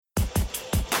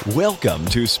Welcome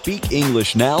to Speak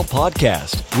English Now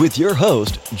podcast with your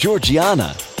host,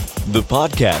 Georgiana, the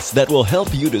podcast that will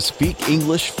help you to speak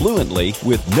English fluently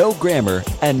with no grammar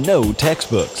and no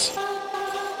textbooks.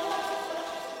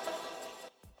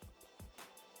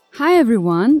 Hi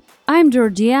everyone, I'm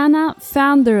Georgiana,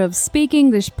 founder of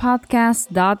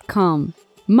SpeakEnglishPodcast.com.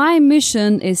 My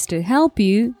mission is to help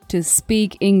you to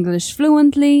speak English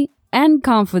fluently and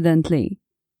confidently.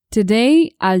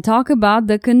 Today, I'll talk about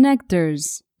the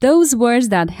connectors, those words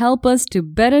that help us to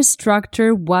better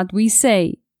structure what we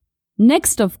say.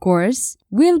 Next, of course,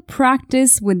 we'll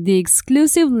practice with the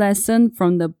exclusive lesson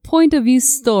from the point of view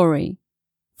story.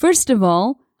 First of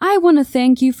all, I want to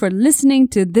thank you for listening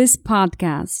to this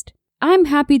podcast. I'm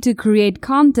happy to create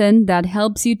content that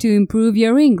helps you to improve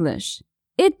your English.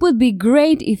 It would be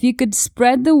great if you could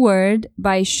spread the word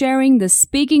by sharing the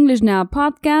Speak English Now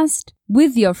podcast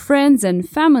with your friends and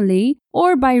family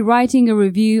or by writing a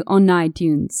review on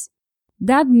iTunes.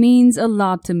 That means a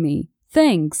lot to me.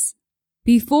 Thanks.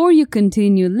 Before you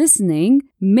continue listening,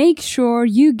 make sure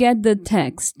you get the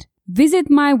text. Visit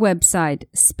my website,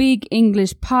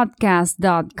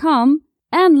 speakenglishpodcast.com,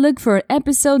 and look for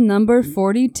episode number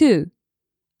 42.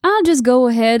 I'll just go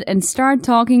ahead and start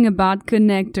talking about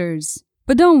connectors.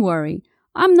 But don't worry,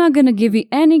 I'm not going to give you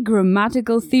any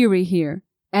grammatical theory here.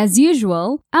 As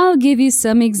usual, I'll give you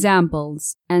some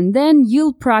examples, and then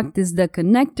you'll practice the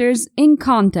connectors in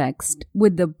context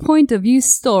with the point of view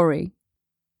story.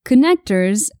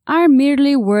 Connectors are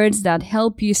merely words that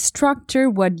help you structure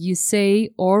what you say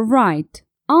or write.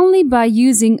 Only by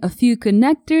using a few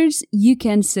connectors, you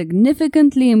can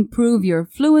significantly improve your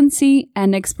fluency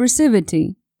and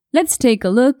expressivity. Let's take a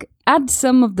look at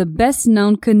some of the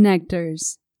best-known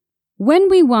connectors. When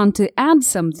we want to add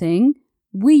something,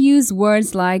 we use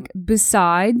words like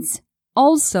besides,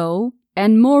 also,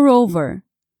 and moreover.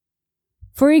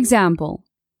 For example,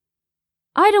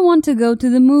 I don't want to go to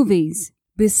the movies.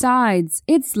 Besides,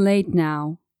 it's late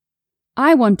now.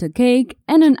 I want a cake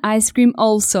and an ice cream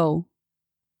also.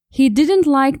 He didn't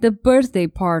like the birthday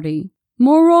party.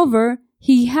 Moreover,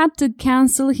 he had to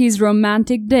cancel his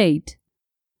romantic date.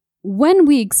 When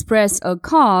we express a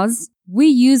cause, we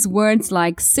use words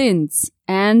like since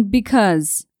and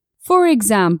because. For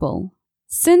example,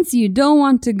 since you don't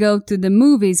want to go to the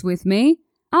movies with me,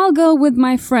 I'll go with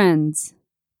my friends.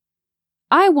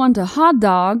 I want a hot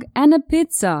dog and a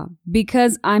pizza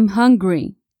because I'm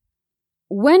hungry.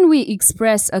 When we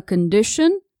express a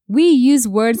condition, we use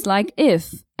words like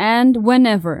if and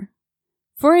whenever.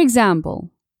 For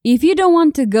example, if you don't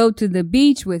want to go to the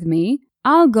beach with me,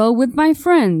 I'll go with my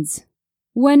friends.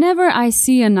 Whenever I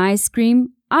see an ice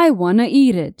cream, I want to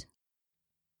eat it.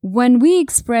 When we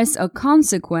express a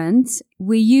consequence,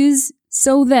 we use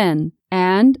so then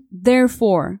and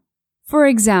therefore. For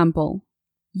example,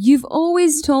 you've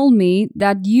always told me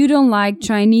that you don't like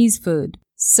Chinese food.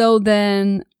 So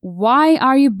then, why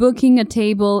are you booking a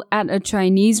table at a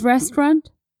Chinese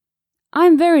restaurant?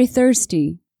 I'm very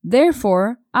thirsty.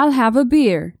 Therefore, I'll have a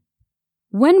beer.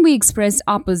 When we express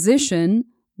opposition,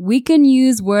 we can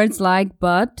use words like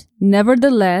but,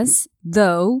 nevertheless,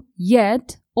 though,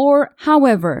 yet, or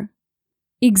however.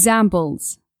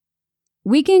 Examples.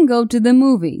 We can go to the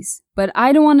movies, but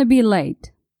I don't want to be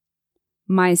late.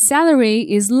 My salary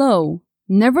is low.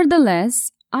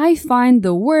 Nevertheless, I find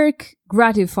the work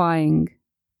gratifying.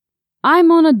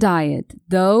 I'm on a diet,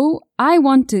 though I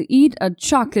want to eat a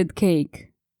chocolate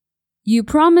cake. You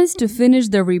promised to finish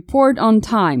the report on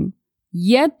time,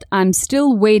 yet I'm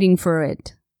still waiting for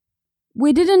it.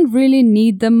 We didn't really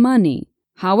need the money.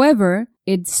 However,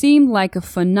 it seemed like a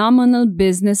phenomenal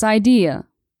business idea.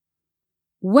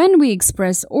 When we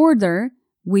express order,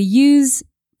 we use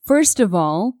first of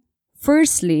all,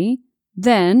 firstly,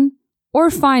 then,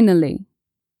 or finally.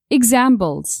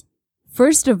 Examples.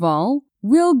 First of all,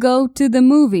 we'll go to the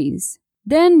movies.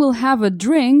 Then we'll have a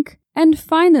drink, and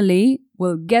finally,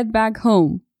 we'll get back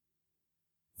home.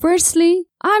 Firstly,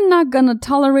 I'm not gonna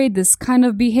tolerate this kind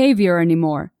of behavior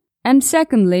anymore. And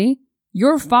secondly,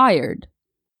 you're fired.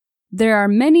 There are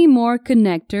many more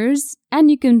connectors,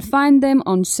 and you can find them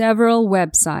on several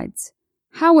websites.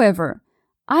 However,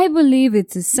 I believe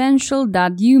it's essential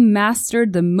that you master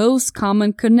the most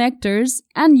common connectors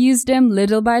and use them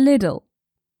little by little.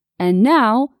 And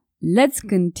now, let's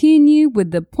continue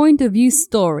with the point of view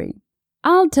story.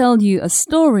 I'll tell you a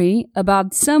story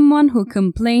about someone who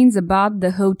complains about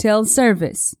the hotel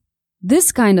service.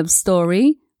 This kind of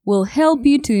story will help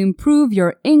you to improve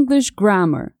your English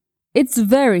grammar. It's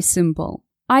very simple.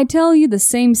 I tell you the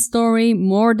same story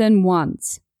more than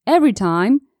once. Every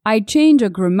time, I change a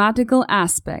grammatical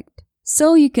aspect.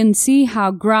 So you can see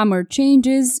how grammar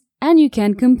changes and you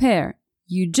can compare.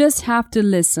 You just have to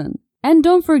listen. And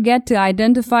don't forget to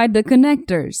identify the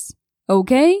connectors.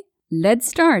 Okay, let's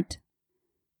start.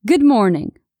 Good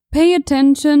morning. Pay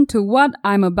attention to what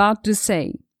I'm about to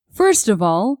say. First of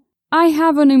all, I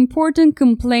have an important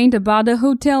complaint about the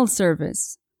hotel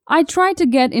service. I tried to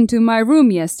get into my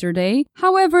room yesterday,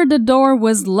 however the door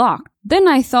was locked. Then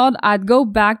I thought I'd go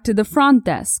back to the front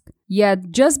desk.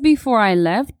 Yet just before I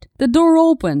left, the door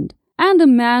opened, and a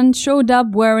man showed up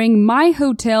wearing my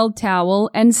hotel towel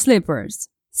and slippers.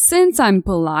 Since I'm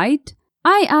polite,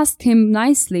 I asked him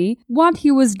nicely what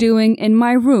he was doing in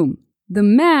my room. The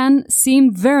man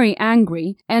seemed very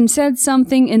angry and said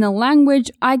something in a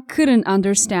language I couldn't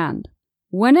understand.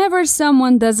 Whenever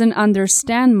someone doesn't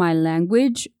understand my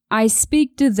language, I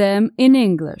speak to them in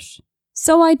English.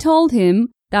 So I told him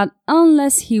that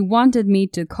unless he wanted me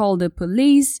to call the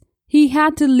police, he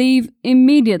had to leave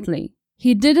immediately.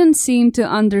 He didn't seem to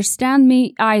understand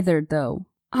me either, though.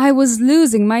 I was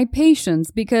losing my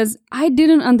patience because I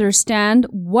didn't understand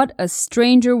what a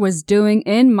stranger was doing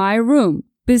in my room.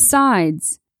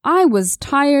 Besides, I was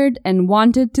tired and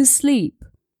wanted to sleep.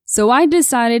 So I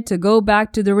decided to go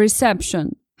back to the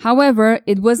reception. However,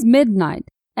 it was midnight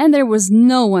and there was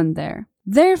no one there.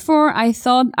 Therefore, I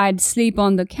thought I'd sleep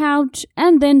on the couch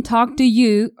and then talk to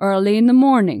you early in the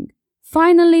morning.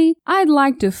 Finally, I'd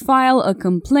like to file a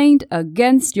complaint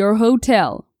against your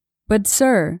hotel. But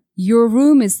sir, your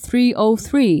room is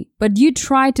 303, but you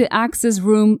tried to access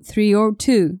room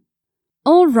 302.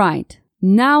 All right,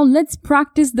 now let's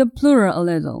practice the plural a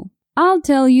little. I'll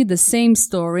tell you the same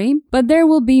story, but there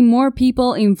will be more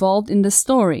people involved in the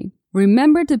story.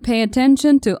 Remember to pay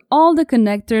attention to all the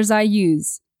connectors I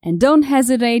use, and don't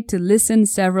hesitate to listen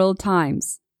several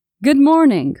times. Good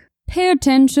morning. Pay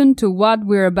attention to what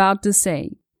we're about to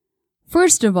say.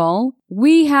 First of all,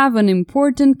 we have an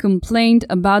important complaint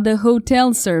about the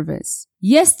hotel service.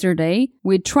 Yesterday,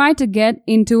 we tried to get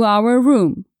into our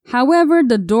room. However,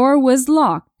 the door was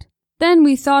locked. Then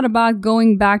we thought about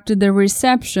going back to the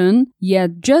reception,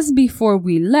 yet just before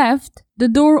we left, the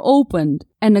door opened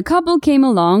and a couple came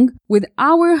along with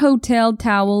our hotel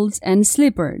towels and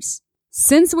slippers.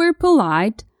 Since we're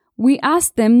polite, we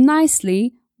asked them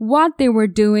nicely what they were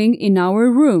doing in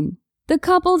our room. The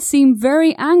couple seemed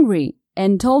very angry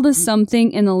and told us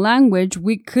something in a language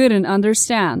we couldn't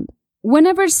understand.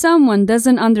 Whenever someone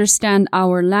doesn't understand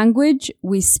our language,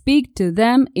 we speak to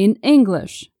them in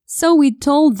English. So we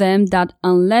told them that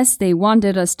unless they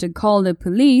wanted us to call the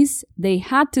police, they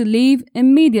had to leave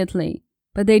immediately.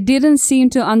 But they didn't seem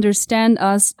to understand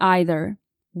us either.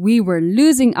 We were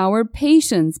losing our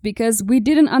patience because we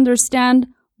didn't understand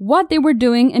what they were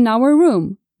doing in our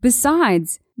room.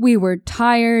 Besides, we were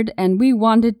tired and we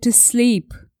wanted to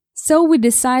sleep. So we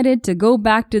decided to go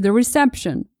back to the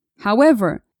reception.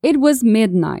 However, it was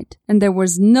midnight and there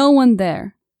was no one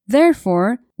there.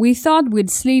 Therefore, we thought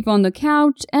we'd sleep on the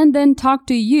couch and then talk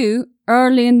to you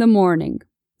early in the morning.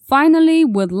 Finally,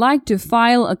 we'd like to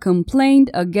file a complaint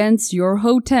against your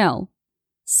hotel.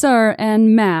 Sir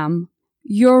and ma'am,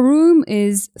 your room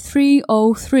is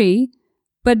 303,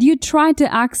 but you tried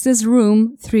to access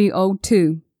room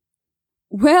 302.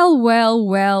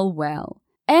 Well.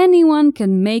 Anyone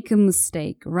can make a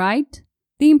mistake, right?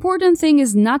 The important thing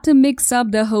is not to mix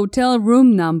up the hotel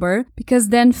room number because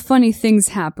then funny things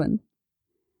happen.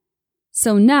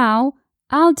 So now,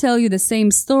 I'll tell you the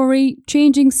same story,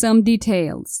 changing some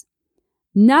details.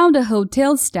 Now the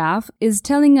hotel staff is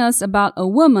telling us about a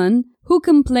woman who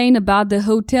complained about the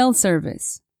hotel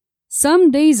service.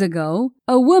 Some days ago,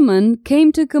 a woman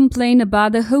came to complain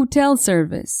about the hotel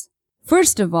service.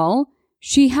 First of all,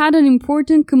 she had an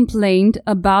important complaint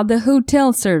about the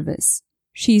hotel service.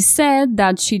 She said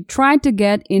that she tried to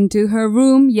get into her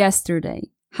room yesterday.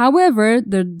 However,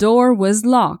 the door was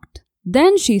locked.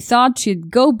 Then she thought she'd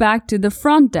go back to the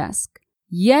front desk.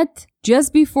 Yet,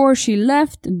 just before she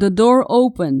left, the door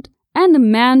opened, and a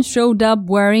man showed up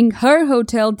wearing her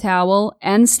hotel towel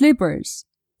and slippers.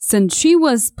 Since she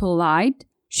was polite,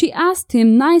 she asked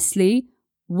him nicely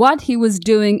what he was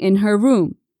doing in her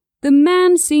room. The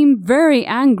man seemed very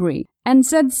angry and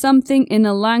said something in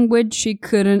a language she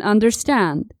couldn't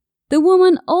understand. The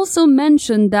woman also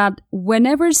mentioned that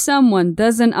whenever someone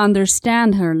doesn't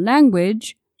understand her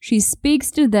language, she speaks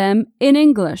to them in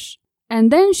English.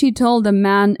 And then she told the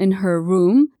man in her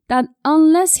room that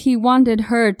unless he wanted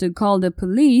her to call the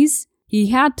police, he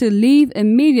had to leave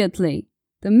immediately.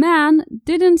 The man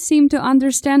didn't seem to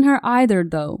understand her either,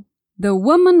 though. The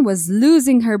woman was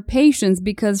losing her patience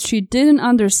because she didn't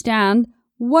understand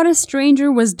what a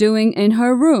stranger was doing in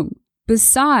her room.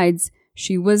 Besides,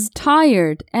 she was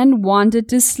tired and wanted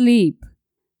to sleep.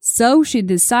 So she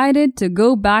decided to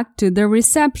go back to the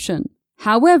reception.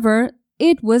 However,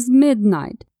 it was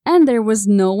midnight and there was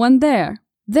no one there.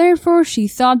 Therefore, she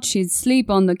thought she'd sleep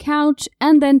on the couch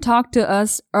and then talk to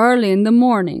us early in the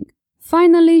morning.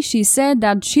 Finally, she said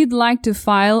that she'd like to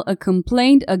file a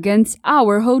complaint against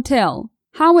our hotel.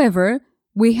 However,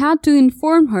 we had to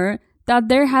inform her that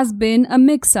there has been a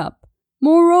mix-up.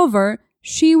 Moreover,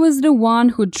 she was the one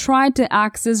who tried to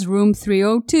access room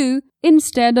 302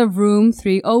 instead of room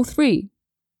 303.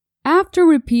 After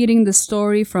repeating the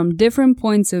story from different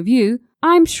points of view,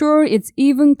 I'm sure it's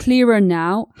even clearer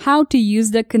now how to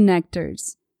use the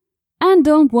connectors. And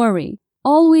don't worry,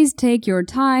 always take your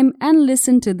time and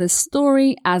listen to the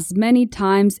story as many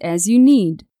times as you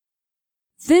need.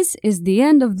 This is the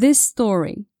end of this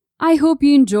story. I hope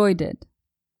you enjoyed it.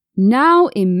 Now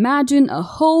imagine a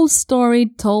whole story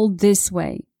told this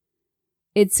way.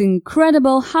 It's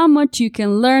incredible how much you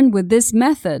can learn with this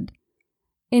method.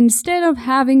 Instead of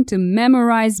having to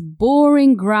memorize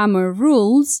boring grammar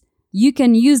rules, you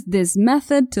can use this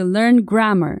method to learn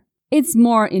grammar. It's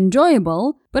more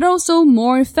enjoyable, but also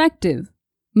more effective.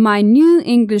 My new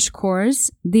English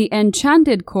course, the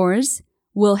Enchanted course,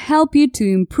 will help you to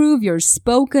improve your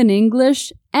spoken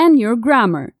English and your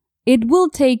grammar. It will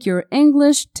take your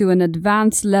English to an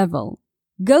advanced level.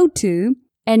 Go to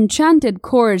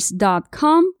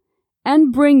enchantedcourse.com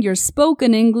and bring your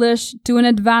spoken English to an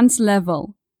advanced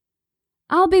level.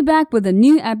 I'll be back with a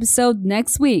new episode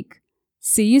next week.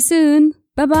 See you soon.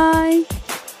 Bye-bye.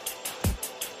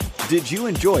 Did you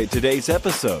enjoy today's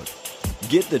episode?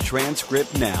 Get the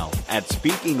transcript now at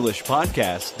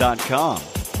speakenglishpodcast.com.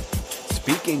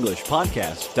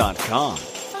 speakenglishpodcast.com